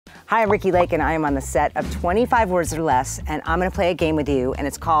Hi, I'm Ricki Lake, and I am on the set of 25 Words or Less, and I'm gonna play a game with you, and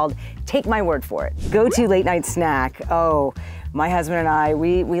it's called Take My Word for It. Go-to late night snack. Oh, my husband and I,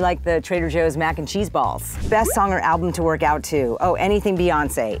 we like the Trader Joe's mac and cheese balls. Best song or album to work out to. Oh, anything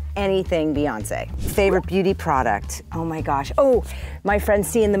Beyonce, anything Beyonce. Favorite beauty product. Oh my gosh. Oh, my friend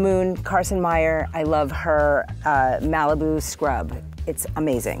Seeing the Moon, Carson Meyer. I love her Malibu scrub. It's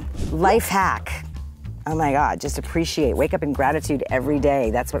amazing. Life hack. Oh my God, just appreciate, wake up in gratitude every day.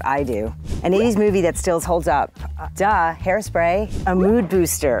 That's what I do. An 80s movie that still holds up. Duh, Hairspray. A mood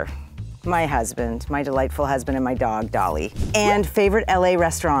booster. My husband, my delightful husband, and my dog, Dolly. And favorite LA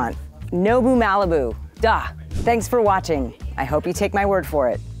restaurant, Nobu Malibu. Duh. Thanks for watching. I hope you take my word for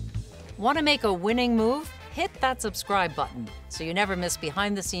it. Want to make a winning move? Hit that subscribe button so you never miss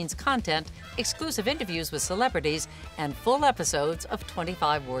behind-the-scenes content, exclusive interviews with celebrities, and full episodes of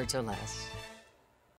 25 Words or Less.